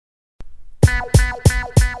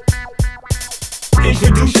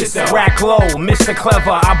introduce yourself. Rack low, Mr.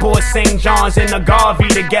 Clever. I bought St. John's and the Garvey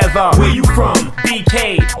together. Where you from?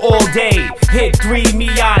 BK, all day. Hit 3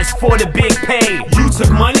 Mias for the big pay. You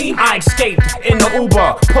took money? I escaped in the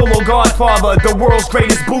Uber. Polo Godfather, the world's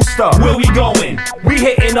greatest booster. Where we going? We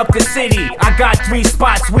hitting up the city. I got 3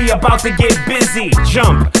 spots, we about to get busy.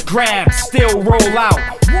 Jump, grab, still roll out.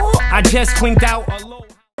 I just cleaned out a low.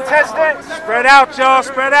 Testing. Spread out, y'all.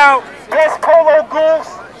 Spread out. There's Polo Goose.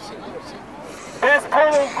 There's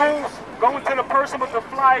Polo Goose. Going to the person with the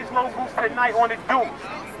flyest logos tonight on the Deuce.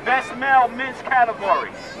 Best male men's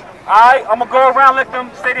category. Alright, I'm gonna go around, let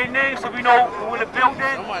them say their names so we know who in the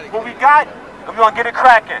building, what we got, and we're gonna get it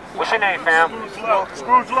cracking. What's your name, fam?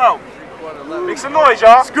 Scrooge Low. Make some noise,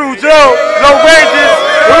 y'all. Scrooge Low. No wages.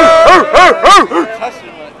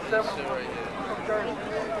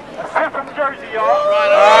 I'm from Jersey, y'all.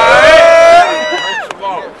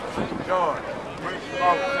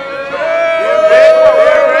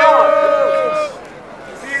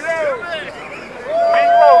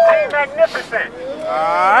 Magnificent.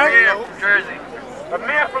 Alright. Yeah, from Jersey. A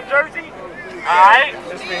man from Jersey? Alright.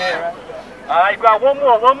 This me here, right? Alright, you got one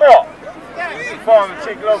more. This is Farm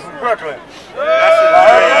Chick Low from Brooklyn.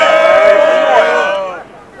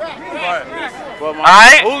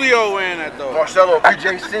 Alright. Julio in that though. Marcelo,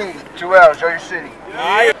 PJC, 2 hours, Jersey City.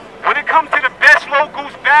 Alright. When it comes to the best low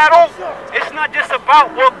goose battle, it's not just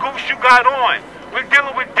about what goose you got on. We're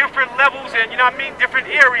dealing with different levels and, you know what I mean, different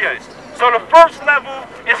areas. So the first level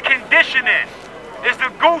is conditioning. Is the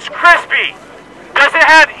goose crispy? Does it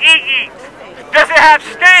have eat? Does it have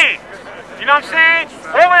stain? You know what I'm saying?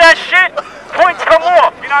 All of that shit, points come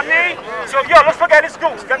off. You know what I mean? So yo, let's look at this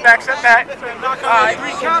goose. Step back. Alright.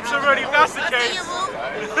 3 cops already, if that's the case.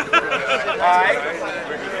 Alright.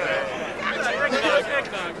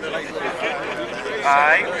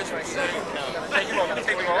 Alright.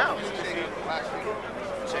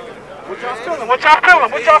 What y'all feeling? What y'all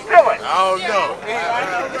feeling? I don't know. We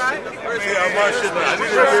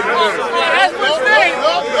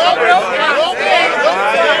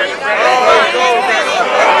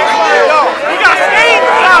got stains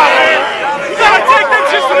now, man. You gotta take that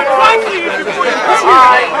shit to the dry cleaner before you do it.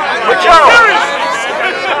 Alright, but yo.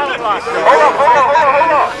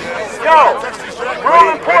 Hold on. Yo,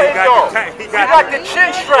 real important though. He got the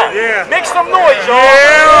chin strap. Yeah. Make some noise, y'all.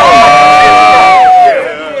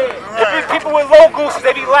 If these people with low gooses,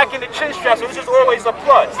 they be lacking the chin strap, so it's just always a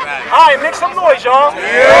plus. Alright, make some noise, y'all.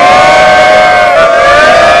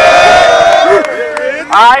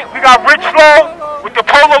 Alright, we got Rich Flow with the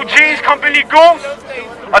Polo Jeans Company Goose.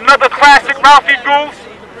 Another classic Ralphie Goose.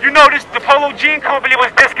 You notice the Polo Jean Company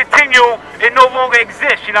was discontinued. It no longer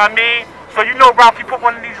exists, you know what I mean? So you know Ralphie put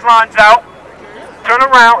one of these lines out. Turn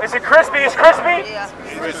around. Is it crispy? It's crispy? Yeah.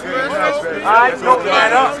 Alright, no,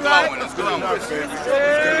 that up.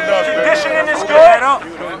 Conditioning is good.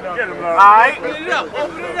 Alright. Open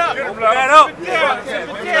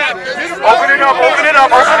it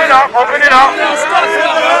up.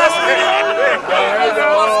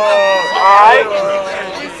 Alright.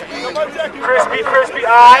 Crispy.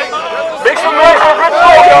 Alright. Make some noise for Rich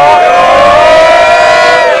Flow, y'all.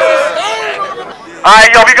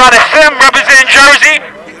 Alright, yo, we got a Sim representing Jersey.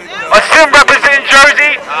 We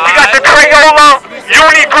got the Crayola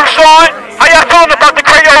Uni Goose on. How y'all feeling about the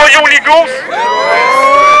Crayola Uni Goose?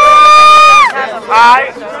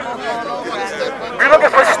 Alright. We're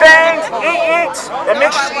looking for stains, eats, and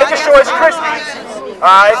making sure it's crispy.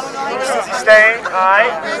 Alright. Stain.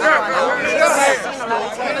 Alright.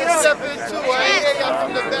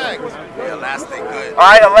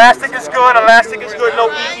 Alright, elastic is good. No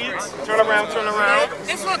eats. Turn around.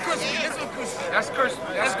 This one crispy. That's crispy.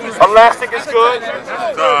 Elastic is good.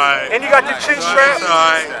 Alright. And you got the chin strap.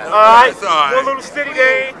 Alright. One little steady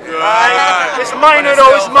day. Alright. It's minor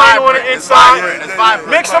though. It's minor on the inside.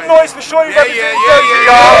 Make some noise for sure. You got the Jersey,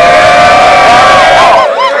 y'all.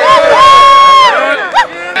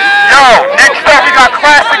 Yo, next up we got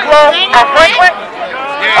Classic Low from Franklin.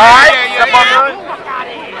 Alright.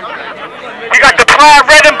 We got the plaid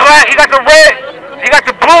red and black. He got the red. He got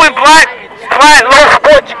the blue and black. Plaid low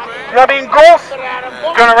sport. You know what I mean? Goose.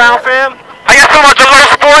 Turn around, fam. How y'all feel about the low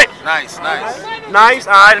sport? Nice. Nice.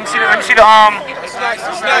 Alright, let me see the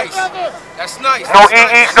That's nice. No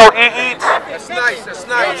eats. That's nice.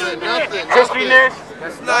 Crispiness.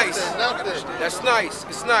 That's nice. It's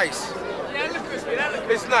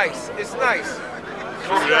nice.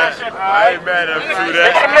 I ain't mad at you.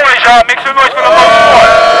 Make some noise, y'all. Make some noise for the low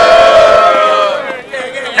sport.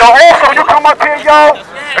 Yo, also, when you come up here, yo,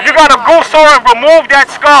 if you got a goose on, remove that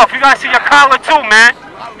scarf. You gotta see your collar too, man.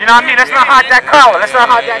 You know what I mean? Let's not hide that collar.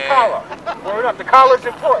 Word up. The collar's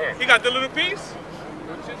important. He got the little piece?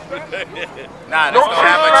 Nah, No that's not chin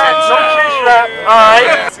have a chin strap. No strap. chin strap.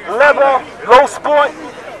 Alright. Leather, low sport,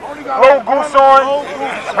 low goose on,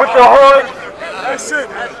 with the hood. That's it.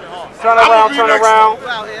 Turn around, turn around.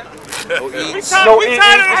 No eats. No eating,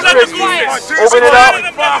 open it up.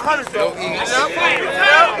 No eats.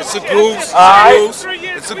 It's a goose. Alright.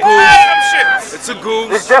 It's a goose. It's a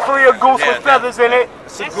goose. It's definitely a goose with feathers in it.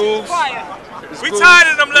 It's a goose. We tired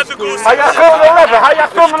of them leather gooses. How y'all feeling the leather? How y'all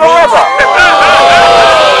feeling the leather?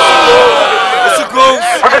 It's a goose.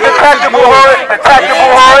 Look at the tactical hood. The tactical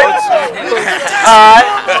hood. Alright.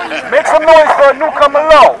 Make some noise for a newcomer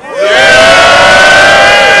low.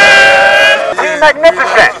 Team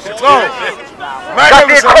Magnificent. Got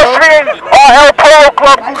the equestrian RL Polo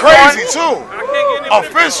Club Crazy too.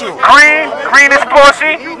 Official. Green is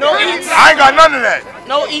Porsche. I ain't got none of that.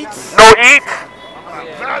 No eats. No eat.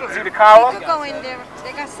 See the collar? Could go in there.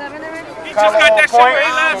 They got 7 already? He just got that shit right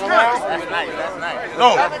last night.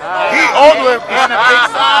 No. He all the way.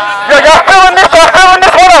 Yo, y'all feeling this? Y'all feeling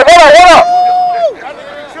this? Hold up.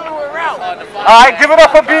 Alright, give it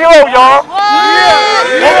up for B.O., y'all.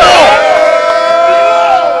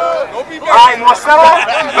 Alright, Marcelo.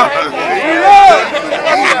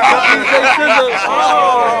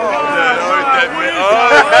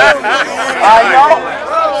 Alright, y'all.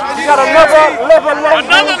 You got another level. Alright.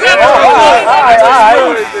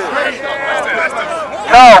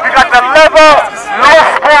 No, we got the level low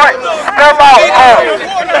sport spell out home.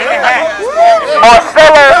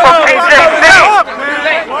 Marcelo from PJC.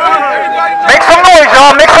 Make some noise,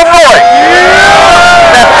 y'all. Make some noise.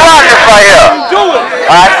 That's Rogers right here.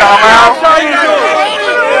 Alright, come around.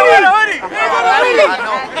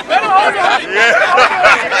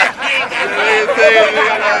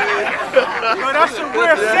 That's a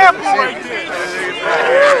rare sample right there.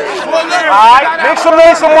 Alright, make some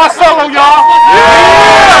noise for Marcelo, y'all.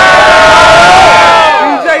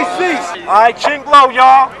 PJC. Alright, chink low,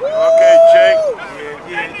 y'all. Okay, Jake.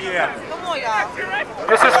 Yeah.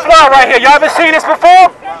 This is Fly right here. Y'all ever seen this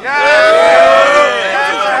before?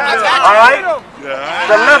 Alright.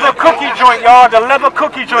 The leather cookie joint, y'all. The leather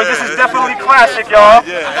cookie joint. This is definitely classic, y'all.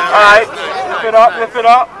 Alright. Lift it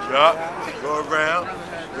up. Yeah. Go around.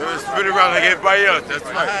 Spin around like everybody else. That's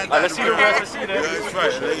right. Let's see the rest. Let's see this. That's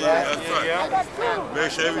right. That's right.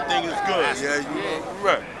 Make sure everything is good. Yeah, you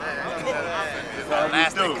right.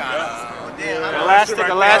 That's how we do. Elastic.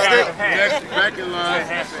 Next, back in line.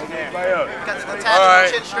 Everybody else. Got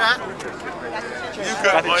the chin strap. You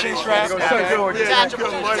got the chin strap.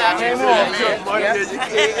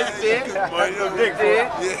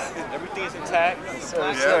 Everything's intact.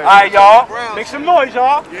 Alright, y'all. Make some noise,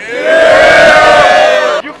 y'all.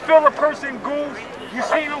 You feel a person Goose. You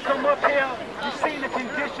seen them come up here. You seen the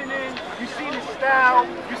conditioning. You seen the style.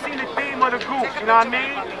 You seen the theme of the Goose. You know what I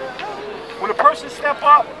mean? When a person step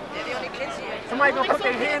up, somebody gonna put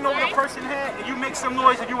their hand over the person's head, and you make some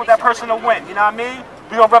noise, and you want that person to win. You know what I mean?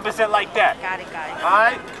 We gonna represent like that. Got it. All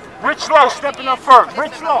right. Rich Low stepping up first.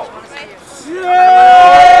 Rich Low.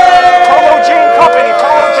 Polo Jean Company.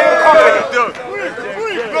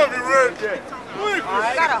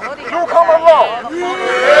 Newcomer Low.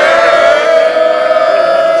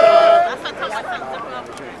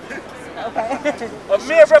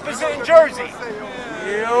 Amir representing Jersey.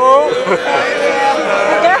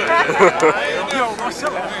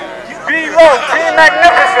 B-Low, Team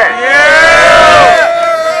Magnificent.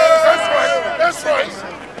 That's right.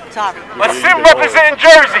 Top. Asim representing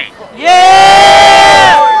Jersey.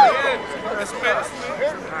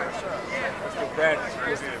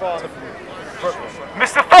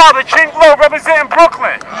 Mr. Father, Chink Low representing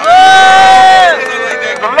Brooklyn.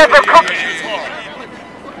 The leather cookie.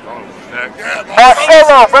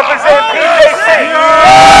 Marcelo representing PJC.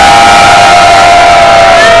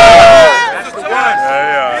 That's the one.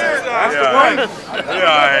 That's the one.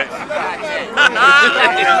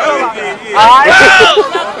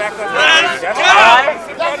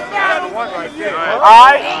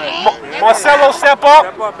 Alright. Marcelo step up.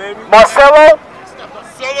 Marcelo.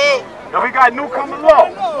 And we got newcomer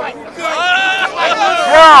Low. Yo,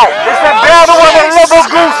 it's the battle of the leather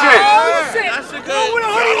gooses.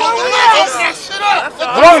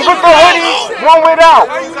 One with the hoodie, one without.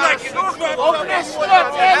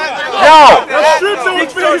 Yo,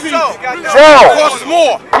 Costs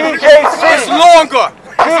more. PJC. It's longer.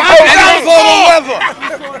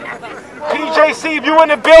 PJC, if you in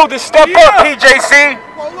the building, step up, PJC.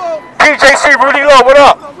 PJC, Rudy Low, what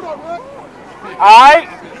up? Alright,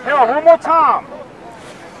 here, one more time.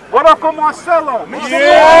 What up for Marcelo?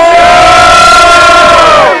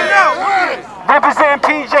 Representing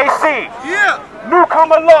PJC.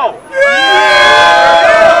 Newcomer Low.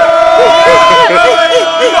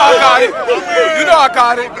 got it. You know I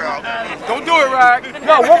got it. Don't do it, Rag.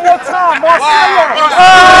 Yo, one more time, Marcelo.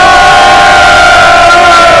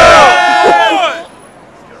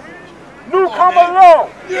 Newcomer low.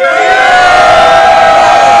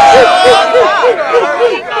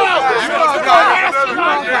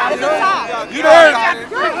 You know I got it.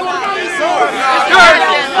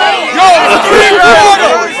 Yo, it's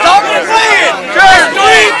 3-quarter. Stop playing. It's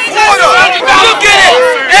 3-quarter. Look at it.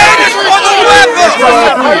 And it's for the weapon.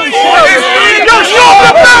 Yo, show him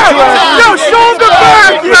the back. Yo, show him the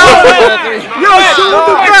back. Yo, show him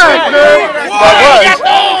the back, man.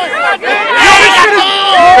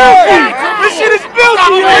 This shit is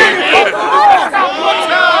filthy, man.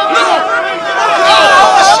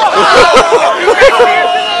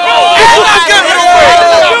 And I give it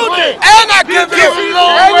away. And I give it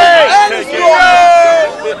away.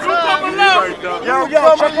 Yo,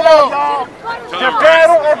 check it out, y'all. The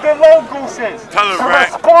battle of the low gooses. The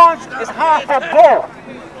response is high for both.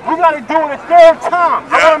 We gotta do it a third time.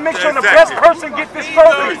 I wanna make sure the best person get this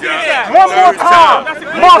trophy. One more time.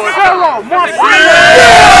 Marcelo.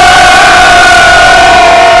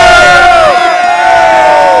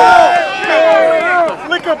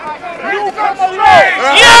 Lick up.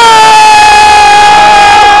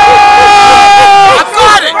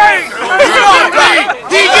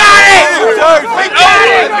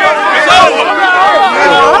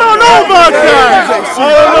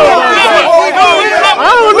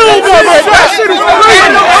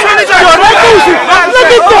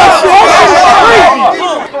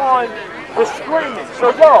 So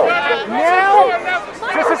yo, now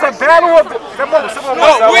this is a battle of the.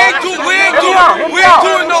 No, we ain't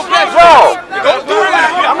doing no best. Don't do that.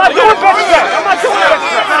 I'm not doing best yet.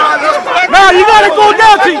 Nah, you gotta go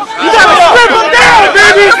down to. You gotta strip him down,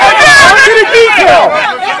 baby. Down to the detail.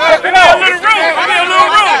 Check it out.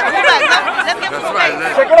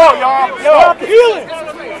 Check it out, y'all. Yo, I'm healing.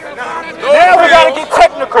 Now we gotta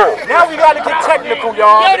get technical.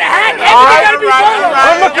 Y'all. Yo, the hat gotta be done.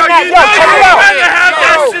 I'm looking at y'all. Check it out.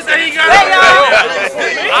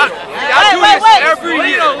 Wait. Every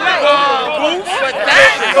year. Goose.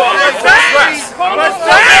 What's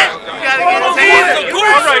that? You gotta get the Goose.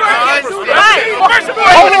 All right, guys. First of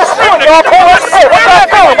all, What's that feeling?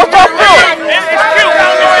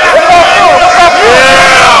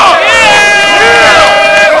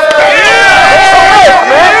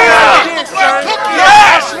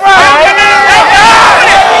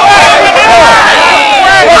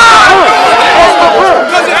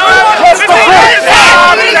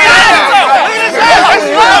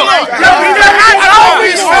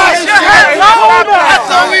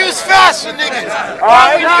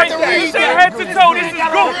 Head to toe, this is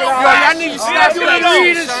Goose. I need to see that.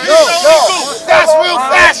 That's real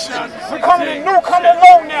fashion. We're coming to newcomer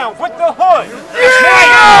low now with the hood.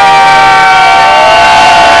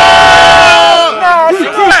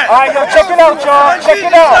 Alright, yo, check it out, y'all. Check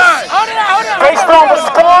it out. Based on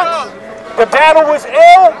response, the battle was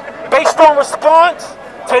ill. Based on response,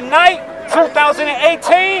 tonight,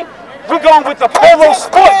 2018, we're going with the Polo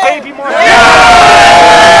sport, baby.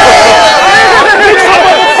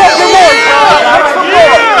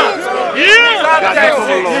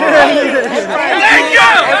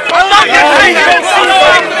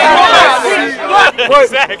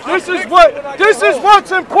 This is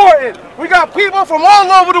what's important. We got people from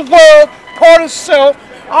all over the world, part of self.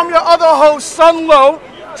 I'm your other host, Sun Low.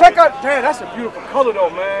 Check out, damn, that's a beautiful color though,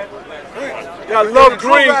 man. Yeah, I love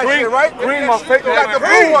green. Green, my favorite. You got the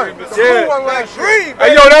blue one. The blue one like green.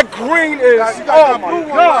 Hey, yo, that green is, oh my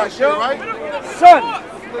gosh, yo. Son,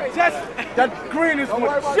 that green is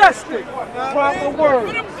majestic. Proper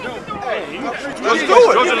word. Let's do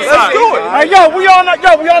it. Hey, yo, we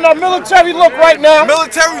on our military look right now.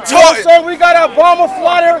 Military You know what I'm saying? We got our bomber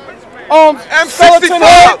flighter.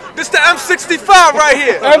 M65. This the M65 right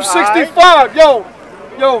here. M65. Yo,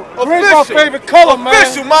 green's my favorite color, man.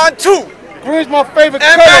 Official, mine too. Green's my favorite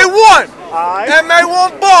color. MA1.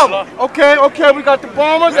 MA1 bomber. Okay, we got the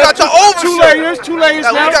bombers. We got the overshirt. Two layers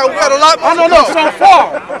now. We got a lot more. No, so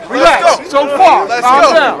far. Relax. So far.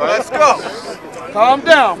 Let's go. Calm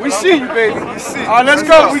down. We see you, baby. Alright, let's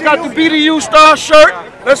go. We got the BDU star shirt.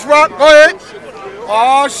 Let's rock. Go ahead.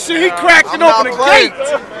 Oh shit, he cracked it open the gate.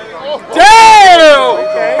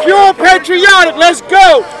 Damn! Pure patriotic. Let's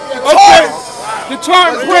go. Okay. The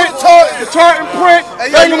tartan print.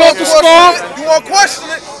 Hey, yo, Hanging off the scarf. You want to question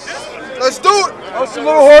it? Let's do it. That's the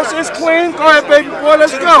little horse. It's clean. Go ahead, baby boy.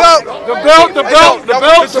 Let's go. The belt. The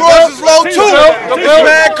horse is low too. The belt.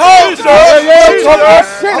 Man, cold, sir.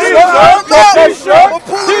 Pull him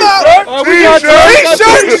out.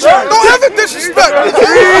 T-shirt. Don't ever disrespect me.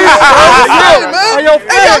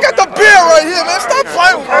 Hey, I got the bear right here, man. Stop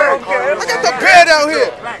fighting with me. I got the bear down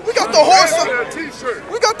here. We got the horse.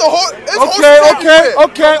 We got the horse.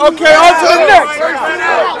 Okay. On to the next.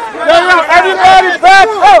 Everybody back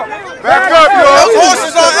up. Back up, yo. Those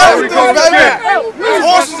horses on everything, baby. Those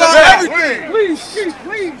horses on everything. Please.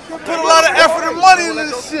 Put a lot of effort and money into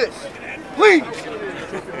this shit. Please.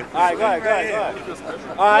 All right, go ahead.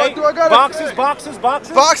 All right, boxes. Boxes?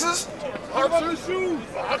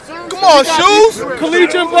 Come on, shoes.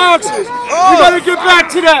 Collegiate boxes. We gotta get back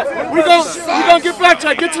to that. We gonna get back to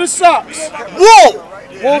that. Get to the socks. Whoa!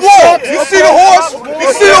 You see the horse?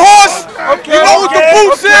 Okay. You know what the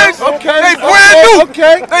boots is? Okay. They brand new.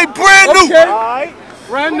 Okay. They brand new. Okay.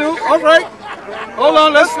 Brand new. All right. Hold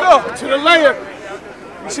on. Let's go to the layer.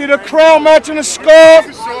 You see the crown matching the scarf.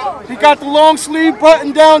 He got the long sleeve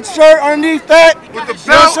button down shirt underneath that. With the You know what I'm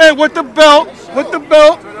belt. saying? With the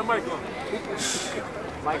belt.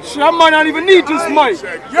 Shit, I might not even need this mic.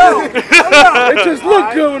 Yo, it just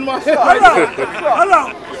look good in my head.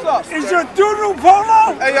 Hello. Is your doodle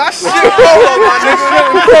Polo? Hey, I shit Polo, my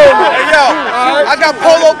nigga. Hey, yo, I got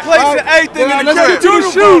Polo plates and everything in the Let's crib. get to the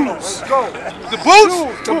shoes. The boots?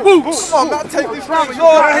 The boots. Come on, man, take these from me.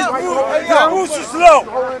 Your boots is low.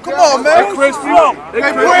 Come on, man. They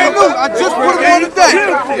brand new. I just put them on today.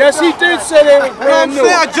 Yes, he did say they were brand new.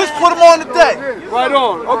 I just put them on today. Right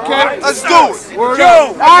on. Okay. Let's do it. Word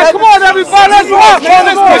up. All right, come on, everybody. Let's rock.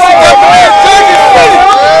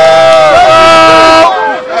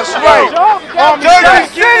 That's right. Jersey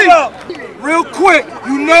City. Real quick,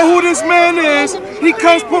 you know who this man is. He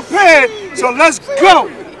comes prepared. So let's go.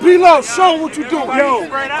 Polo, show him what you doing. Yo.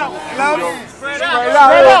 Spread out.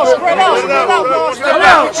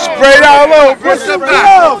 Sprayed out low. What's the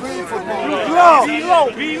back?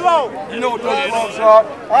 Be low. You know what those gloves are.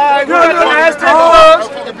 Alright, we got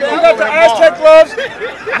the Aztec gloves.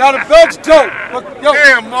 Now the belt's dope. But, yo,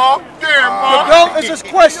 Damn, Mark. the belt is just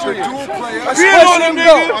equestrian. Equestrian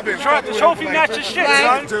belt. The trophy matches shit,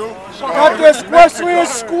 son. Got the equestrian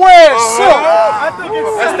square silk.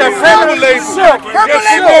 That's that purple label. Silk.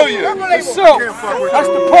 Silk. That's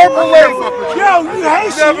the purple label. Yo, you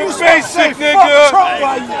hate Never basic, nigga.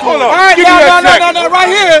 Hold on. Alright, Give me that no, right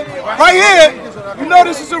here. You know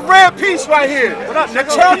this is a rare piece right here. The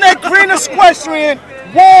turtleneck green equestrian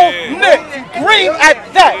wool knit. Green at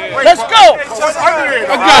that. Let's go.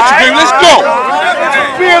 I got you, baby. Let's go.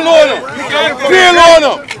 Feel on him. Yeah,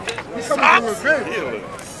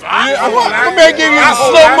 I'm gonna give you the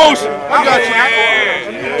slow motion. I got you.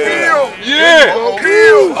 Yeah.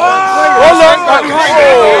 Hold on.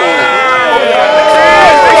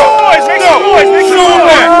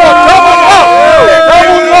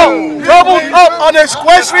 Double up on the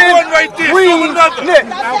equestrian green knit.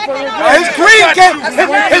 His green game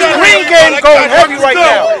going heavy right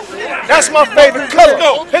now. That's my favorite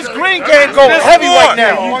color. His green game going heavy right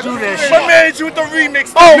now. My man you with the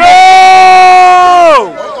remix. Oh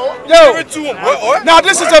no! Yo, now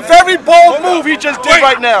this is a very bold move he just did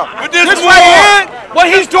right now. This right here, what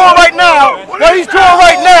he's doing right now, he just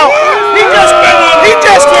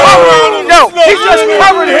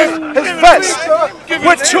covered his vest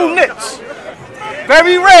with two knits.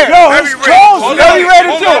 Very rare. Very rare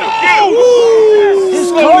to do.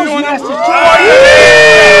 His clothes has to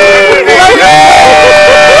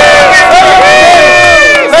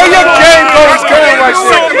There your game goes down right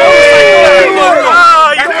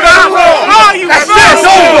It's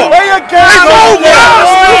over. There your game goes down.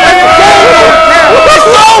 It's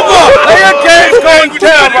over. There your game's going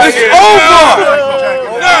down right here. It's over.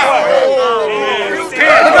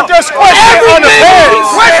 Look at the squash on the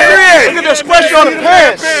pants. Look at the squash on the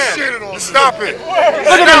pants. Stop it.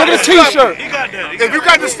 Look at the t-shirt. If you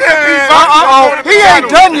got the stampede box, he ain't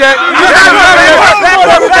done yet.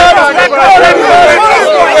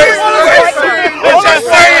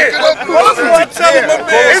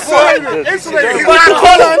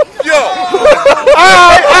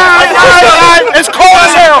 It's cold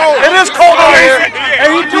as hell. It is cold out here.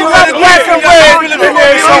 And he do have black and red in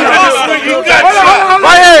there somewhere.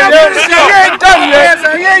 Right here.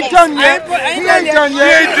 He ain't done yet.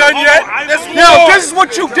 Now, this is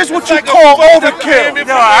what you call overkill.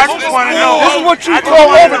 No, I just want to know. This is what you call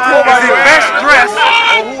overkill right here. Best dress.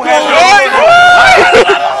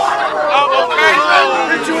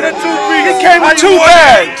 He came with two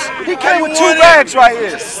bags. He came with two bags right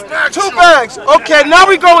here. Two bags. Okay, now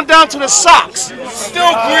we going down to the socks.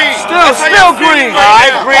 Still green. Still green. All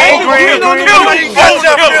right, green.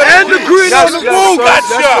 And the green on the wall.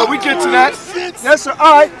 Gotcha. We get to that. Yes, sir.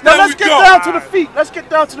 All right. Now let's get down to the feet. Let's get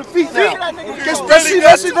down to the feet now. Let's see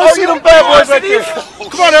them bad boys right there.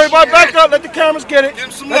 Come on, everybody, back up. Let the cameras get it.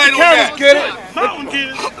 Let the cameras get it.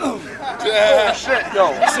 Shit,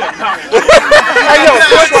 yo. Hey, yo,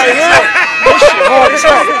 this right here. This shit hard as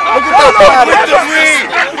hell.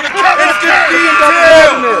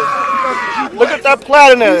 Look at that. Look at that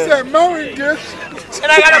plat in there. He said, mowing this.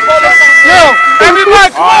 And I got a photo. Yo,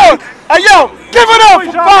 everybody, come on. Hey, yo, give it up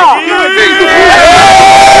for Bob.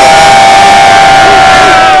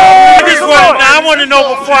 I want to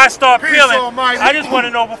know before I start peeling. I just want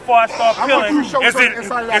to know before I start peeling. Is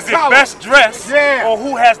it best dressed or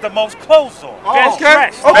who has the most clothes on? Best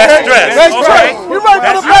dressed. Best dressed. Okay. You ready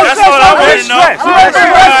for the best dress? That's what I want to know.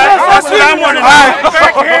 That's what I want to know.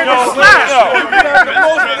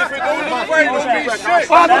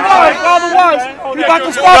 Father wise, we about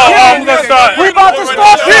to start peeling. We about to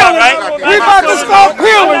start peeling. We about to start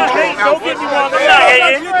peeling. Don't get me wrong. I'm not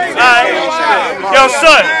hating. Yo,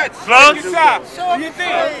 son. Slug. What do you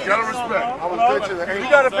think? You gotta respect. You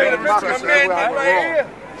gotta pay the respect. Right here.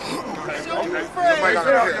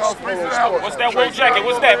 What's that wool jacket?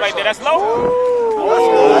 What's that right there? That's low?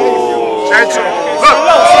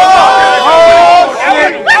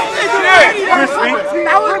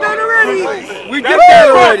 We did that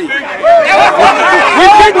already. Hold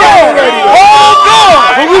on.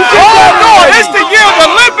 It's the year of the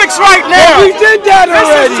Olympics right now. We did that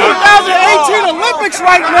already. This is 2018 Olympics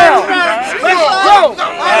right now. Bro,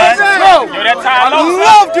 I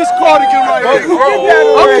love this cardigan right here. We did that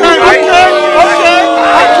already.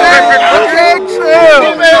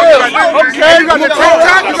 Okay. You got the tank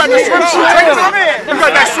top. You got the swimsuit tank top. You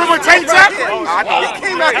got that swimmer tank top.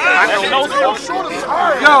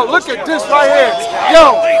 Yo, look at this right here.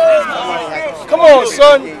 Yo, come on,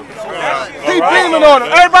 son. Keep beaming on him.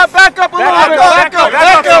 Everybody back up a little bit. Back up.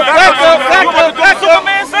 That's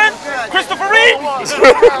Superman, son? Christopher Reeve?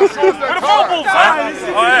 Where the phone booth, son?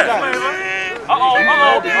 Oh,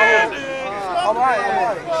 yeah. All right.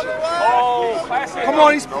 Come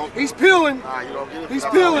on, he's peeling. He's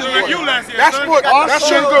peeling. That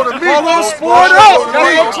should go to me. Polo, sport up. That's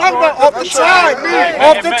what I'm talking about. Off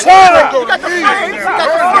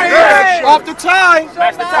the time.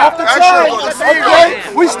 Okay,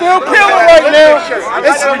 we still peeling right now.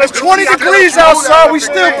 It's 20 degrees outside. We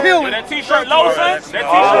still peeling. That t-shirt low, son? That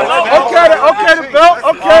t-shirt low? Okay, the belt.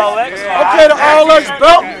 Okay, the all-X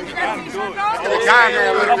belt.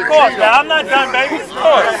 Of course, man. I'm not done, baby. Of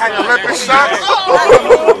course.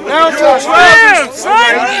 Down to the trousers.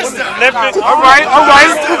 All right.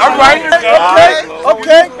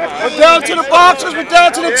 Okay. We're down to the boxers. We're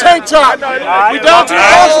down to the tank top. We're down to the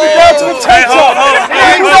boxers. We're down to the tank top.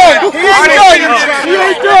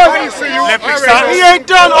 He ain't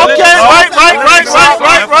done. Okay.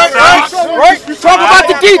 Right. You talking about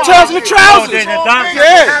the details of the trousers?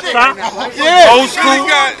 Yeah. Old school.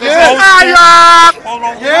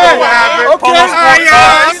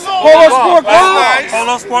 Polo sport golf.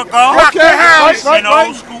 Polo sport golf. Okay. And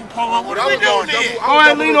old school polo. What are we doing here? All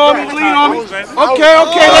right, lean on me. Okay,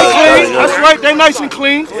 they clean. That's right, they nice and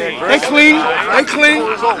clean. They clean.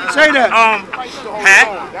 Say that. Hat.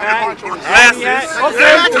 Glasses.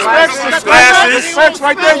 Okay, the specs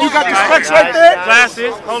right there. You got the specs right there?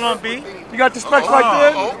 Glasses. Hold on, B. You got the specs right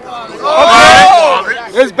there?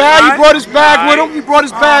 Okay. His bag, he brought his bag with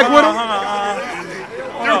him.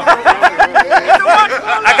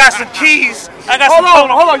 I got some keys. Hold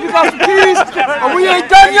on. You got some keys? Oh, we ain't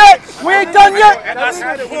done yet? Is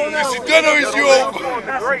you done or is you over?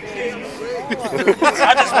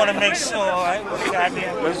 I just want to make sure, all right?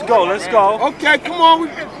 Let's go. Okay, come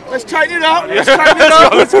on. Let's tighten it up. Let's tighten it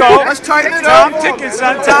up. Time ticking,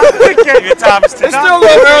 son. Time ticking. Your time is ticking. It's still a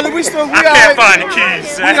little early. We I can't find the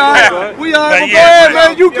keys. We all right. Go ahead,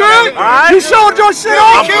 man. You good? You showed your shit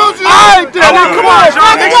off? All right, then. Come on. That's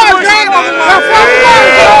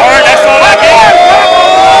all I get.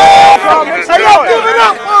 Hey, yo, give it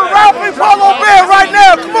up for Ralphie Polo Bear right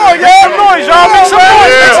now. Come on, y'all. Make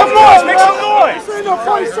some noise. This ain't no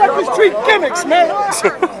 42nd Street gimmicks, man.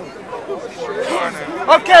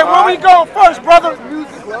 Okay, where we going first, brother?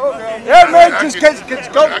 Yeah, man, just get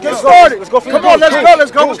started. Come on,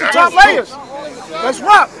 let's go with the top layers. Let's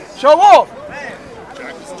rock. Show off.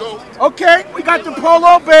 Okay, we got the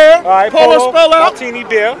Polo Bear. All right, Polo spell out.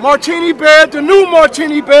 Martini Bear, the new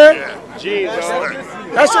Martini Bear. Jesus.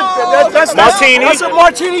 That's a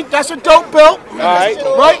Martini. That's a dope belt. All right.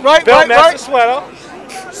 Right. Match the sweater.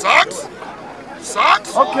 Socks.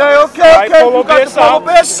 Okay. Polo We got the Polo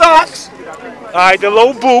Bear socks. All right, the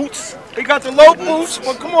low boots. He got the low boots.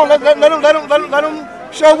 But come on, let him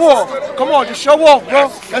show off. Come on, just show off, bro.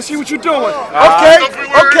 Let's see what you're doing. Okay,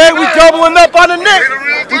 we doubling up on the knit.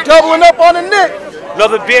 We doubling up on the knit.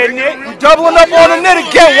 Another bare knit. We doubling up on the knit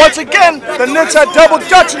again. Once again, the knits are double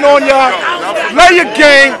dutching on y'all. Lay your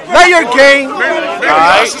game.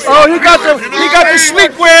 Alright. Oh, he got the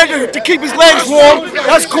sleepwear to keep his legs warm.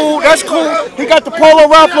 That's cool. He got the Polo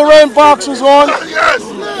Ralph Lauren boxers on.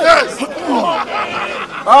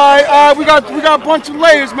 Alright, we got a bunch of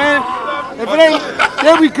layers, man. If it ain't,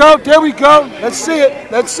 there we go. Let's see it.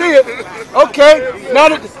 Okay, now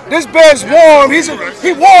that this bear's warm,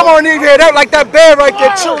 he warm underneath here. That like that bear right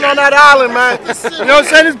there chilling on that island, man. You know what I'm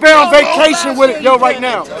saying? This bear on vacation with it, yo, right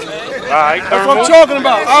now. Alright, that's what I'm talking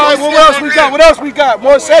about. Alright, what else we got?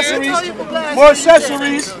 More accessories.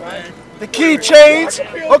 The keychains.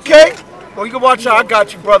 Okay. Well, you can watch out. I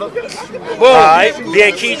got you, brother. Alright,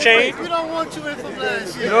 yeah, keychain.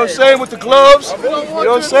 You know what I'm saying? With the gloves. You know what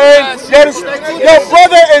I'm saying? Your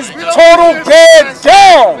brother is total bad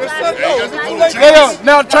down. Yeah,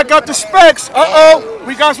 now check out the specs.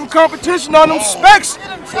 We got some competition on them specs.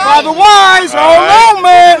 Otherwise, I don't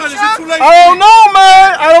know,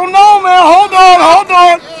 man.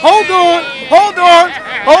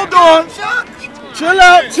 Hold on. Chill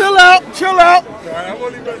out.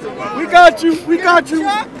 We got you.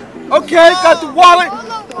 Okay, got the wallet.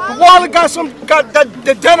 The wallet got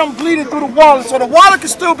the denim bleeding through the wallet. So the wallet can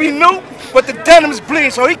still be new, but the denim is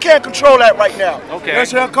bleeding, so he can't control that right now. Okay. You know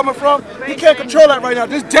where I'm coming from? He can't control that right now.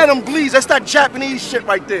 This denim bleeds. That's that Japanese shit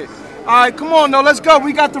right there. Alright, come on now, let's go.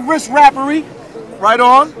 We got the wrist wrappery. Right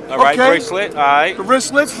on. Alright, bracelet. Alright. The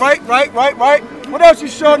wristlets, right. What else you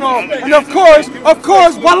showing off? And of course,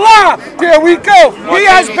 voila! There we go. He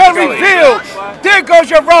has been revealed. There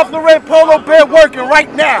goes your Ralph Lauren Polo bear working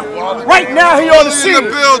right now. Right now, he on the scene. Come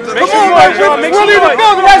on, man. We'll leave the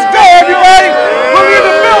building. Let's go, everybody. We'll leave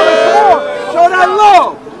the building. Come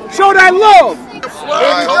on. Show that love.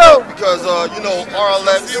 There we go. Because,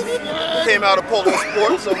 RLX came out of Polo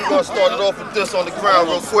Sport, so we're going to start it off with this on the ground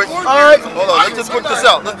real quick. All right. Hold on, let's just put this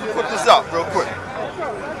out. Real quick.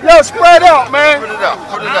 Yo, spread out, man. Put it out.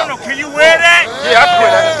 Can you wear that? Yeah, I can wear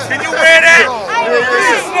that. Can you wear that? No.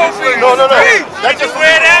 Can you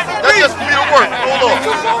wear that? That's just for me to work. Hold on.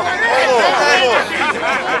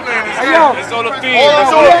 Hey, yo. It's on the feed. All I'm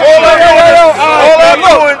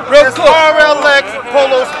doing is RLX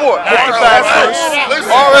Polo Sport. Look the back first.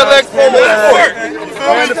 RLX Polo Sport.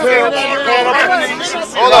 Hold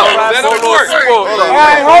on.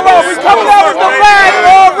 Alright, hold on. We coming out of the bag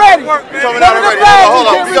already. Hold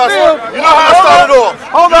on. You know how I started off.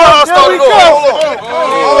 Hold on. There we go. Hold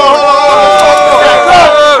on.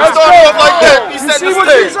 Started off like that. You set the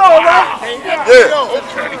stage. Yeah.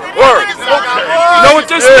 Word. You know what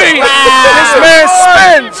this means? This man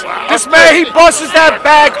spins. This man, he busts that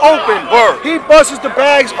bag open. He busts the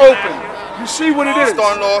bags open. You see what it is.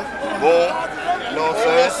 Starting off. Boom. You know what I'm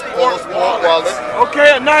saying? Polo Sport wallet.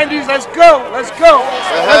 Okay, at 90s, let's go. Let's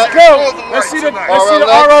see the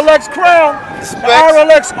RLX crown. The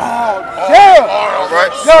RLX. Oh, damn.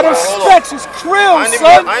 Right. Yo, them specs is krill,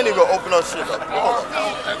 son. I ain't even gonna open up shit up.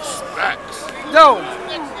 Yo.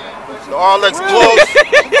 The RLX gloves.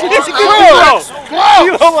 It's krill.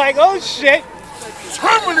 You look like, oh shit.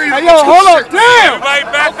 Hey, yo, hold up. Damn.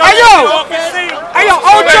 Hey, yo,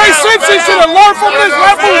 OJ Simpson should have learned from this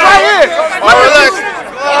referee right here. RLX.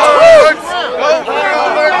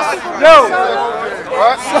 Yo.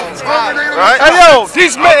 Right. Hey, yo,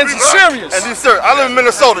 these mittens are serious. And these serious. I live in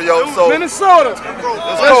Minnesota, yo. So Minnesota. Let's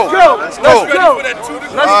go.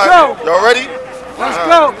 Y'all ready? Let's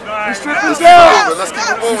go. We stripping down. Let's keep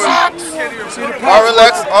it moving.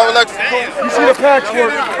 RLX. You see the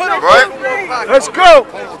patchwork. Right? Let's go.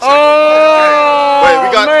 Oh, wait, we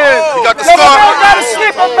got the scar. scar. Got a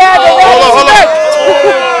sleeping bag around his neck.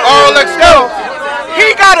 RLX.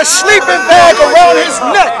 He got a sleeping bag around his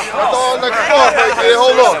neck. RLX scar right there.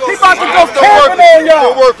 Hold on. He about to go camping on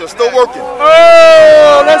y'all. Still working.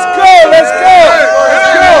 Oh, let's go. Let's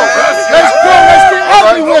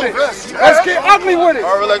get ugly with it.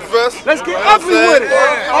 RLX vest. Let's get ugly with it.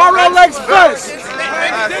 RLX vest.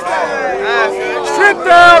 Strip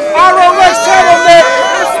down, RLX turtleneck,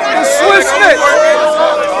 the Swiss knit.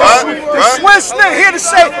 The Swiss knit, here to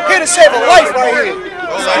save a life right here.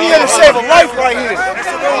 Here to save a life right here.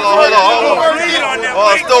 Hold on.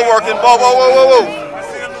 Oh, still working. Whoa. Hold on.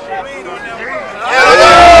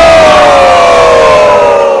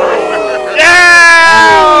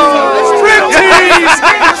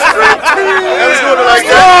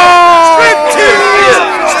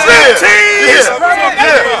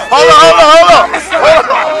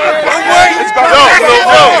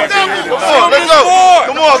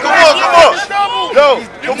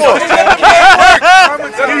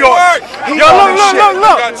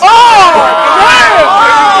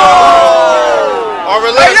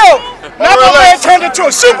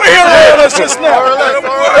 a superhero on us just now.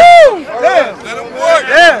 Woo! Damn. Let him work.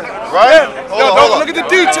 Yeah. Right? Yeah. Yo, look at the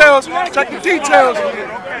details. Check the details. Wait.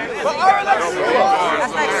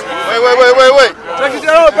 Check it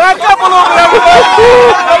out. Back up a little bit, everybody. Give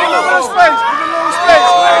it a little bit of space. Give it a little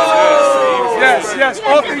space. Yes.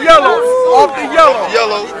 Off the yellow.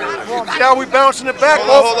 Now we bouncing it back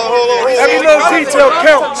off. Hold on. Every little detail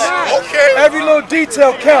counts. Okay. Every little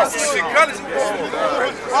detail counts.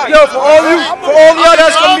 Yo, for all y'all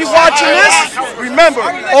that's gonna be watching this, remember,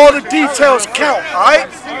 all the details count, alright?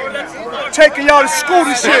 Taking y'all to school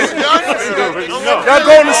this year. Y'all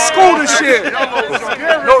going to school this year.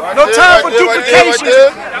 No time for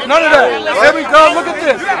duplication. None of that. There we go. Look at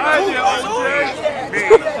this.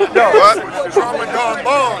 Yo.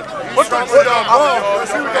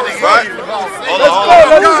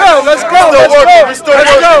 Let's go.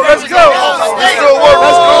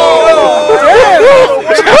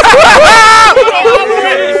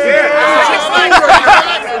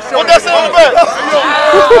 What that sound about?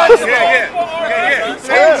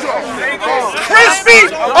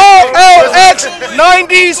 Crispy RLX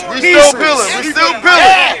 90s We still peeling.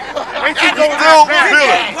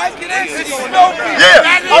 Yeah.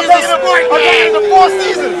 I'm taking it to 4 seasons. 4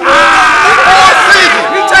 seasons.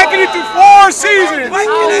 You taking it through 4 seasons. 4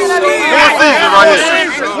 seasons right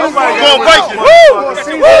here. Going Vikings.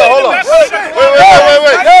 Hold on.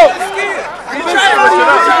 Wait.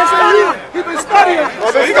 He been studying.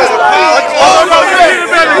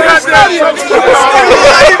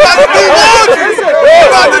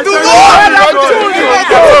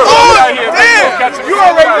 You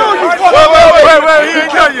already know you fucking. Wait, he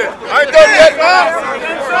ain't done yet. I ain't done yet.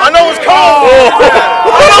 I know it's cold.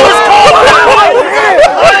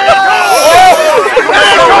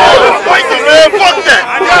 Man, fuck that.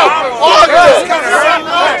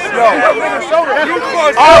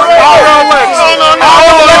 RLX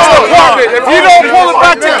department. If you don't pull it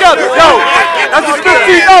back together, that's a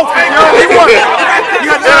 15 outfit, He won it.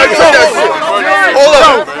 Hold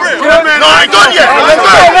up. No, I ain't done yet.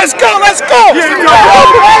 Let's go.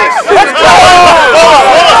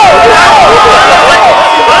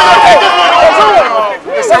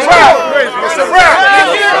 It's a wrap.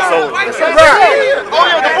 Oh,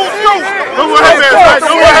 yeah, the boots too. No more headbands.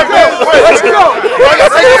 Let's go. I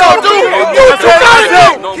gotta take it out, dude. Do what you gotta do.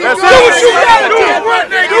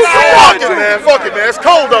 Fuck it, man. It's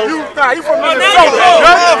cold, though. You from Minnesota.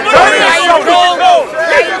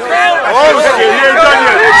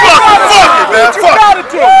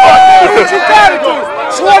 What you gotta do.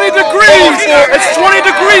 20 degrees. It's 20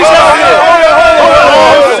 degrees out here.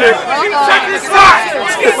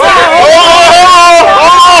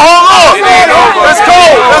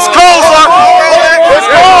 It's cold, son.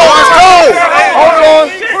 Hold on.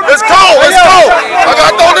 It's cold. I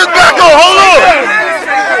gotta throw this back on. Hold on.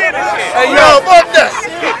 Hey, yo, fuck that.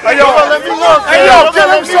 Hey, yo, let me look. Hey, yo,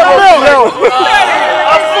 give him some milk. Yo.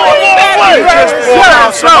 He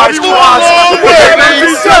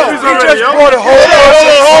just brought a whole bunch.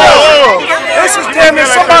 This is damn near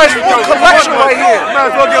somebody's full collection right here.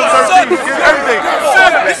 Might as well give him 13. Give him everything.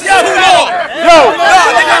 Yo.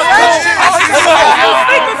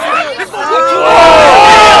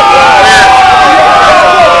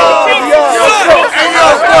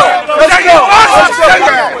 Let's go.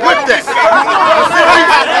 With that.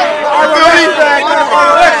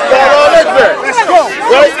 Let's go.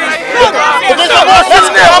 Right?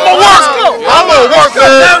 I'm gonna work,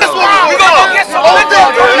 man. We gonna go get some OD.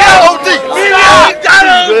 Yeah, OD.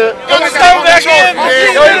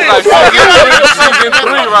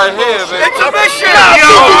 Right here, man. Intermission. Yo,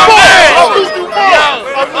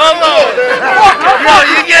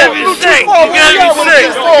 you get me sick. Hold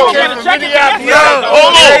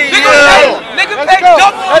on. Nigga, pay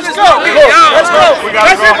double on this. Let's go. We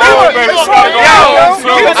gotta go home, baby.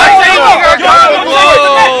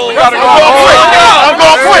 I'm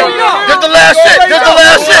going quick. Get the last shit. This is the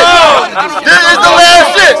last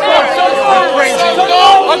shit.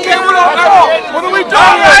 Okay, what are we doing?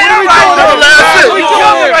 The last shit.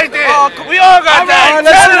 We all got that.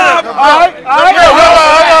 Set it up. All right.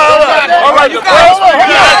 You guys.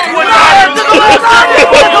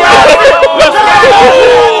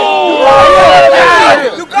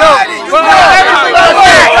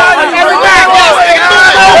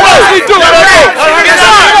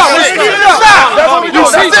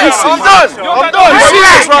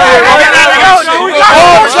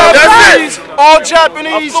 All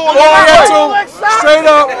Japanese, Oriental, straight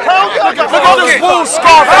up. Look at this blue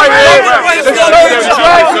scarf right here.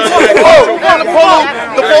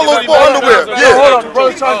 The Polo sport underwear. Yeah. Hold on,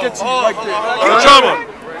 brother, trying to get to you right there. Drama.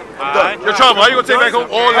 Yo, Trouble, how you gonna take back home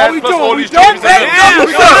all that plus all these done? jerseys?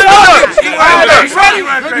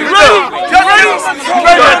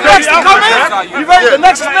 You ready? The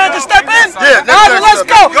next man to step in? Yeah, all right, let's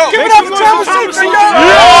go. Give it up for Travis Simpson, yo.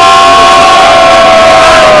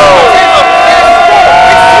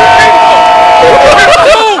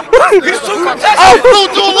 I'm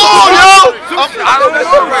too long, yo.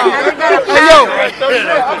 Hey, yo.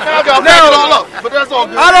 Now, but that's all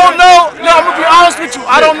good. I don't know. No, I'm gonna be honest with you.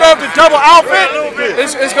 I don't know if the double outfit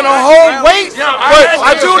is gonna hold weight, but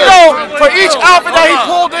I do know for each outfit that he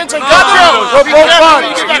pulled in together with both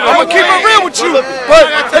bodies. I'm gonna keep it real with you, but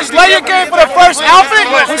his layer game for the first outfit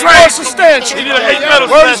was more substantial. It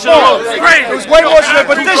was way more substantial,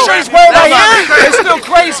 but this shirt he's wearing right here is still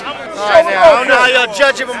crazy. I don't know how y'all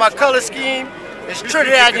judge it with my color scheme. It's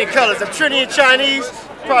Trinidadian colors. I'm Trinity and Chinese.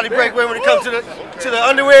 Probably break away when it comes to the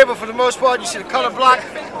underwear, but for the most part, you see the color block.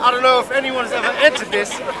 I don't know if anyone has ever entered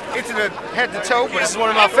this into the head to toe, but this is one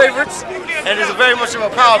of my favorites, and it's very much of a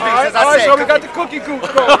power piece, as I All right, said. so we got the cookie goose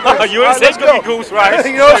going. You ain't say cookie goose, right?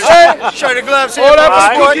 You know what I'm saying? Shirt and gloves here. All that for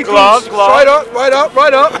for cookie gloves, goose. Right up, right up,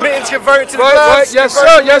 right up. Mittens converted to the Right, gloves. yes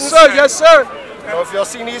sir, yes sir, yes sir. I don't know if y'all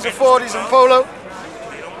seen these before, these in Polo.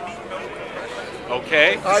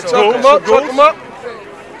 Okay. All right, tuck him up, tuck him up.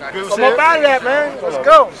 Goose Come here. up out of that, man. Let's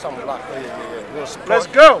go. Something like that. Yeah. Little support. Let's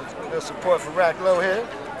go. Little support for Rack Low here.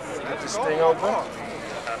 Get this thing open.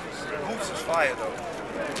 Goose is fire though.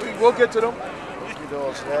 We'll get to them. Get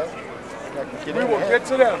those there. We will get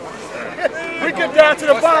to them. We get down to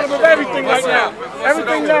the bottom of everything right now.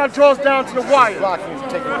 Everything now draws down to the wire.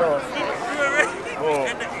 Take it off.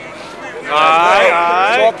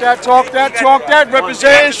 Talk that.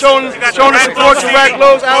 Representing, showing the support to Rack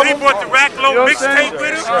Low's He album. brought the Rack Low You know what I'm mixtape saying?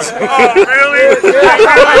 with him? Oh, really?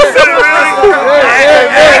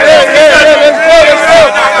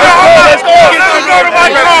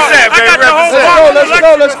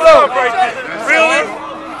 Let's go. Really?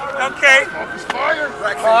 Okay.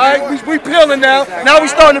 All right, we peeling now. Now we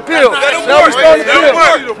starting to peel. Now we starting to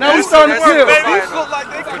peel. Now we starting to peel.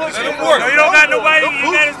 You don't got nobody,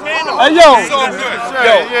 you got his man. Hey, yo,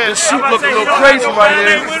 this suit look a little crazy right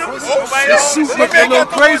here. This suit look a little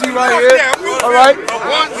crazy right here. All right,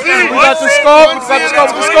 we got the scarf. We got the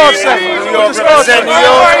scarf with the scarf set. The scarf set, New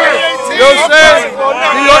York. You know what I'm saying?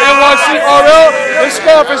 New York NYC RL. This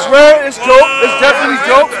scarf is rare. It's dope. It's definitely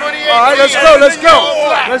dope. All right, let's go. Let's go.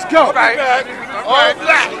 Let's go.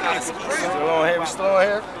 Still on here. We still on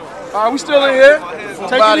here. All right, we still in here.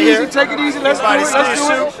 Take it easy. Take it easy. Let's do it. Let's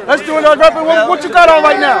do it. Let's do it. What you got on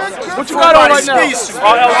right now? What you got on right now?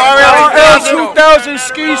 RL 2000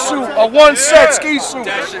 ski suit, a one set ski suit.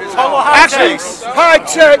 Actually, high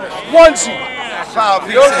tech onesie.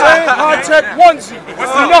 You know what I'm saying? High tech onesie.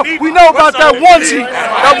 We know about that onesie.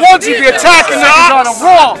 That onesie be attacking niggas on the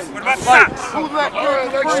wall.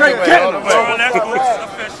 Straight getting them.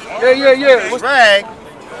 Yeah. Rag.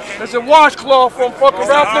 There's a washcloth from fucking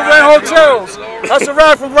Ralph Lauren Hotels. That's a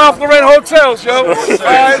rag from Ralph Lauren Hotels, yo. All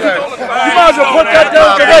right? You might as well put that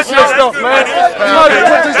down with the rest of your stuff, man. You might as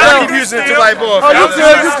well put this down. Keep using it to white boy. Oh, you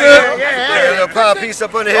good, you good. A little power piece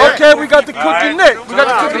up under here. Okay, we got the cookie Nick. We got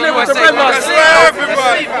the cookie Nick with the red lights.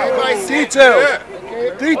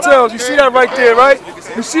 Details. You see that right there, right?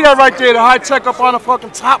 You see that right there, the high tech up on the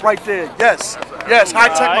fucking top right there. Yes, high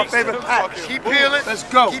tech, my favorite pack. Keep peeling. Let's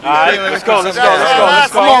go. All right, let's go.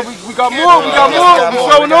 Come on, we got more. We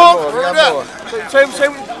showing off.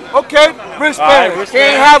 Okay, wristband. He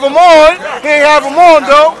ain't have them on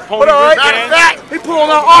though. But all right, he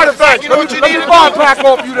pulling out artifacts. Let me buy a pack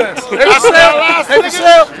off you then. Maybe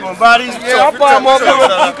sell. You want bodies? Yeah, I'll buy them off you.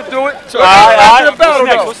 You can do it. After the battle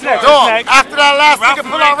though. What's next? After that last nigga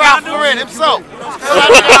pull out Ralph Lauren himself.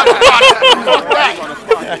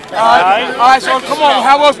 Alright, so come on,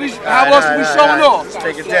 how else we showing off?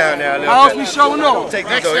 Take it down now a little How else bit. we showing off? Take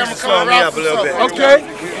this though, he's slowing me up a little bit. Okay.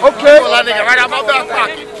 Pull that nigga right out my back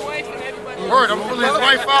pocket. Word, I'm pulling his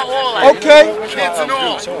wife out all like Okay. kids and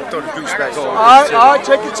all. Throw the Deuce back on. Alright,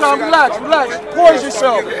 take your time, relax. Poise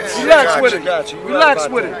yourself. Relax with it. Relax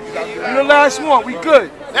with it. You the last one, we good.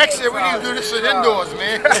 Next year we need to do this shit indoors,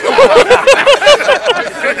 man. Too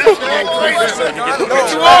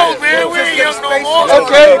old, man. We ain't young no more.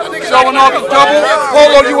 Okay, showing off the double.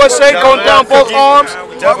 Polo USA going down both arms.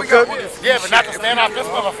 Double good. Yeah, but not to stand out this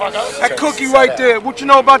motherfucker. That cookie right there. What you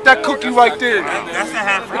know about that cookie right there?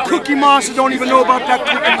 The Cookie Monster don't even know about that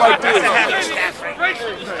cookie right there.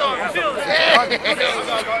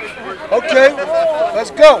 Okay,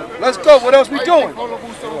 let's go. What else we doing?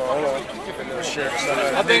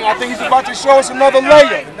 I think he's about to show us another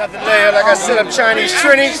layer. Another layer, like I said, I'm Chinese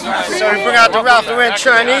Trini. So we bring out the Ralph Lauren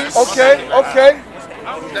Chinese. Okay.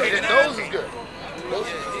 Those is good.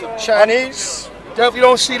 Chinese. Definitely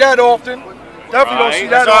don't see that often. Definitely don't see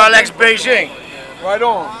that That's often. Alex Beijing. Right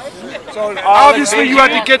on. So obviously you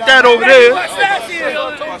have to get that over there.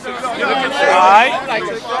 Alright.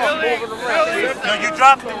 No, you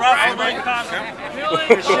dropped the rough.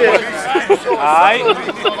 Alright.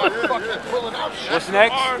 What's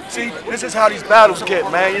next? See, this is how these battles get,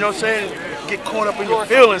 man. You know what I'm saying? Get caught up in your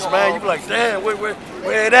feelings, man. You be like, damn,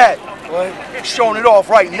 where it at? Well, showing it off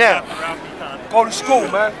right now. Go to school,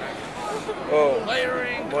 man. Oh,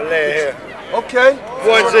 one layer here. Okay.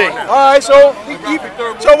 1Z. All right, so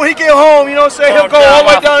when he get home, you know what I'm saying, he'll go all the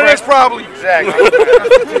way down to this probably. Exactly.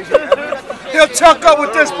 He'll tuck up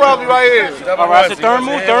with this probably right here. All right, the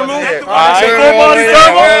thermal. All right, full body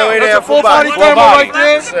thermal. That's a full body thermal right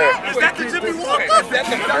there. Is that the Jimmy Walker?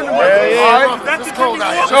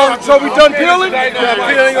 So we done peeling? Check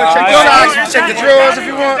the socks, check the drawers if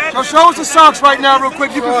you want. So show us the socks right now real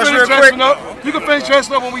quick. You can finish dressing up. You can finish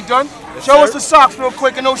dressing up when we done. Show us the socks real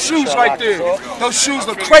quick and those shoes right there. Those shoes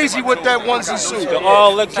look crazy with that onesie suit.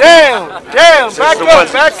 Damn.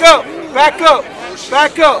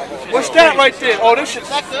 Back up. What's that right there? Oh, this shit.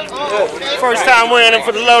 First time wearing them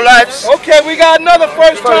for the low lights. Okay, we got another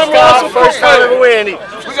first time wearing these.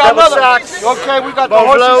 We got another socks. Okay, we got the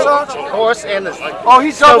horsey socks. Horse and the. Oh,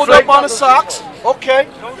 he doubled up on the socks. Okay.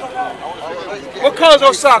 What color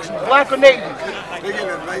those socks? Black or navy?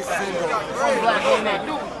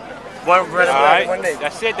 One red and black, one navy.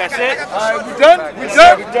 That's it. All right, we done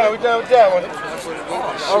with that one.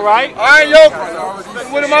 All right. All right, yo.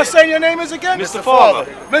 What am I saying your name is again? Mr. Father.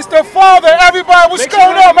 Mr. Father, everybody, what's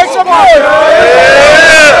going on? Make some noise.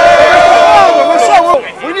 What's up?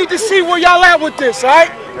 We need to see where y'all at with this, all right?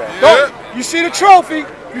 You see the trophy.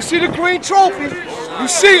 You see the green trophy. You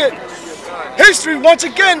see it. History, once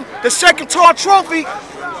again, the second tall trophy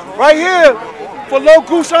right here for Low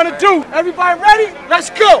Goose on the Deuce. Everybody ready? Let's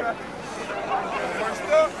go.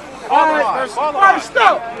 All right, first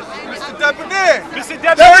up. Mr. Debonair. Mr.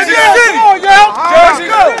 Jersey City. Come on, yo. Jersey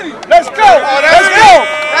City. Let's go.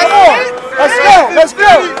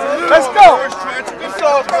 Let's go.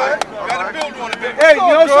 Hey, you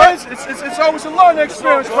know what I'm saying? It's always a learning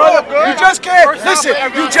experience, brother. You just can't, listen,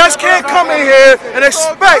 you just can't come in here and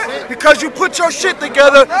expect, because you put your shit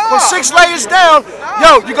together from 6 layers down,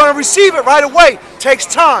 yo, you're going to receive it right away. Takes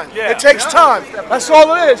time. It takes time. That's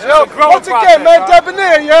all it is, yo. Once again, man,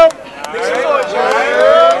 Debonair, yo.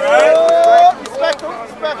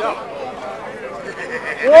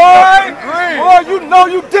 Boy, you know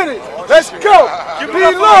you did it. Let's go. Be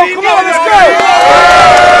low. Come on, let's go.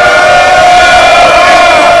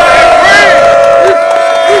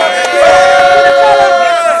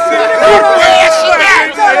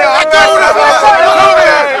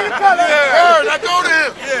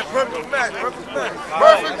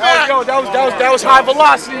 Yo, that was high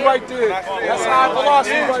velocity right there. That's high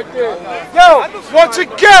velocity right there. Yo, once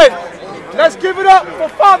again, let's give it up for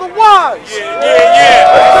Father Wise. That's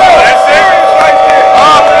it.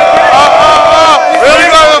 Really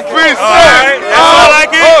got a piece. That's all I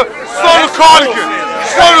get. Show the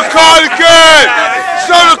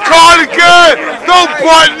cardigan. Don't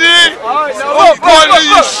button it. Don't button it.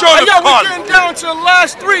 You show the cardigan. We're getting down to the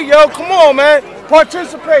last 3, yo. Come on, man.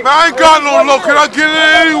 Participate. Man, I ain't got no low. Can I get it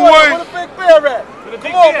anyway? Where the big bear at?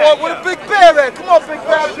 Come on, boy. Where the big bear at? Come on, big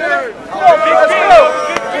bear. Come on, let's go.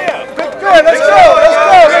 Big bear, let's go.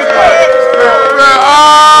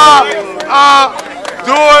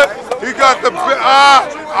 Do it. He got the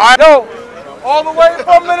Yo, all the way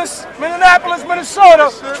from Minneapolis,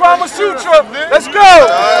 Minnesota, Trauma Sutra. Let's go.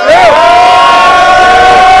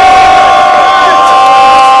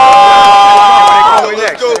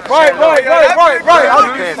 Right. I'm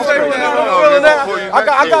feeling that.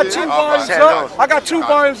 I got 2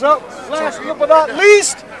 volumes up. Last but not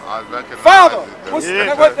least, Father. What's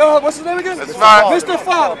his name again? Mr.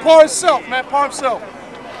 Father. Pour himself, man. Pour himself.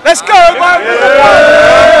 Let's go, everybody.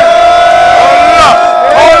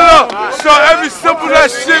 Hold up. So every symbol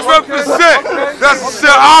that shit represent, that's the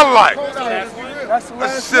shit I like. That's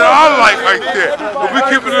the shit I like right there. But we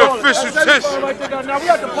keeping it official tissue.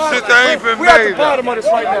 Shit that ain't been made. We at the bottom of this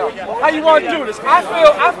right now. How you want to do this? I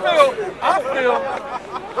feel.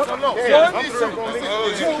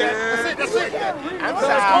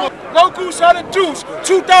 Low Goose on the Deuce,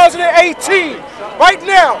 2018. Right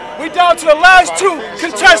now, we down to the last 2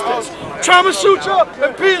 contestants. Trauma Sutra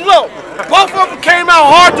and Polo. Both of them came out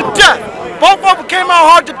hard to death.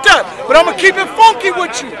 But I'm going to keep it funky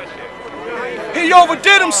with you. He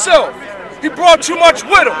overdid himself. He brought too much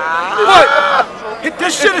with him. But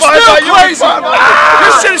This shit is still crazy.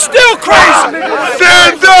 This shit is still crazy.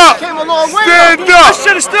 Stand up. Stand up. This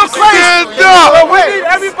shit is still crazy. Stand up. We need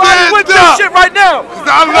everybody with this shit right now.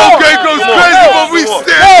 I know Gay goes crazy, but we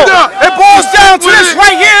stand up. It boils down to this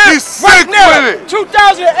right here, He's right sick now. with it.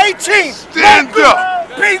 2018. Stand up.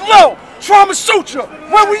 Be low. Trauma Sutra.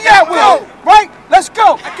 Where we at with it? Right? Let's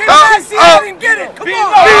go. I didn't get it. Come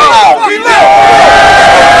on. Be low. Be low.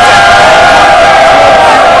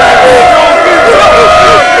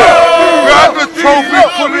 Grab the trophy,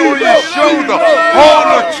 put it on your shoulder. Hold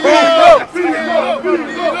the trophy.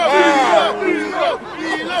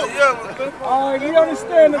 All right, we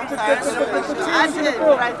understand the teams in the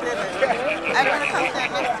building. Right there. I'm gonna come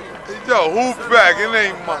stand next to you. Yo, who back? It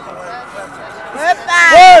ain't mine.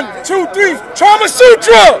 1, 2, 3. Trauma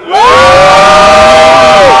Sutra.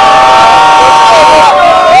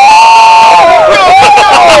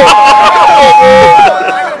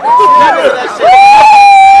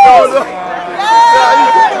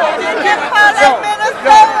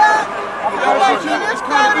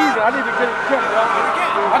 I need to get it together, y'all.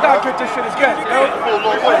 I gotta get this shit together, yo.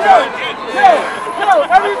 Yo,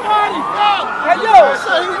 everybody. Hey, yo.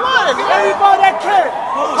 Everybody that can.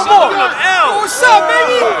 Come on. What's up,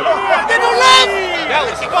 baby? Get no love. That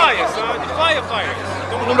was fire, son. The firefighters.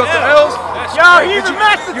 Throwing up the L's. Y'all, you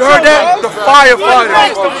heard that? The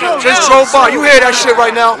firefighters just drove by. You hear that shit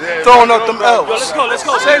right now? Throwing up them L's. Let's go.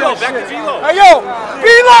 Say no. Back to B-Low. Hey, yo.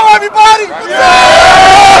 B-Low, everybody.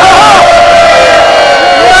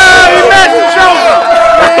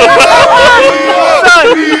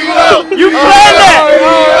 You planned that!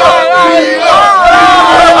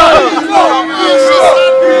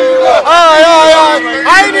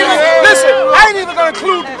 I ain't even gonna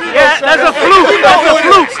include the people. Yeah, that's a fluke. That's a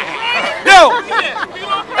fluke. Yo,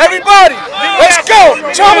 everybody, let's go.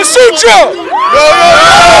 Trauma Sutra.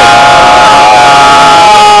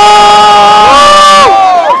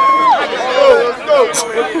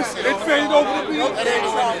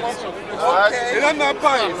 And I'm not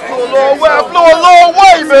buying. I flew a long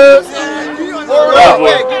way, man.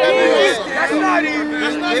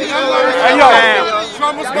 Hey, yo,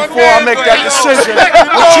 before I make that decision,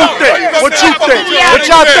 what you think? What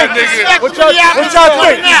y'all think? What y'all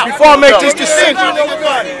think? Before I make this decision.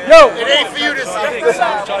 Yo. It ain't for you to say.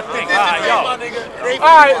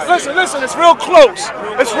 All right, listen, it's real close.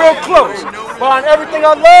 It's real close. Behind everything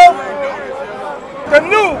I love, the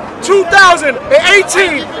new 2018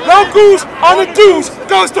 Low Goose on the Deuce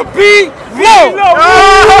goes to B-Low.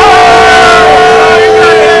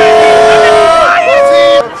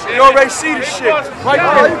 You already see the shit right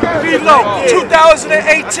there. B-Low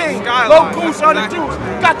 2018 Low Goose on the Deuce.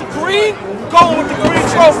 Got the green, going with the green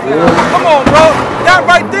trophy. Come on, bro. That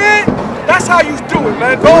right there, that's how you do it,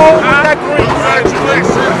 man. Go home with that green.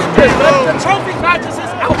 The trophy matches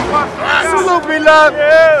his outfit. Salute, B-Love.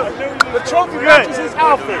 The trophy matches his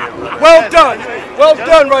outfit. Well done. Well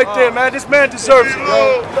done right there, man. This man deserves it,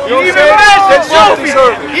 bro. You even matched the trophy.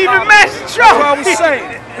 Even matched the trophy. That's what I was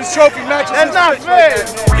saying. This trophy matches his outfit. That's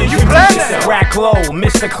not fair. You planned that. Rack low,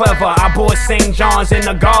 Mr. Clever. I bought St. John's and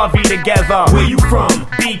the Garvey together. Where you from?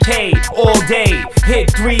 BK, all day.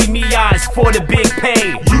 Hit 3 Mias for the big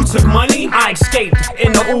pay. You took money? I escaped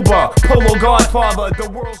in the Uber. Polo Godfather, the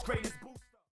world's greatest.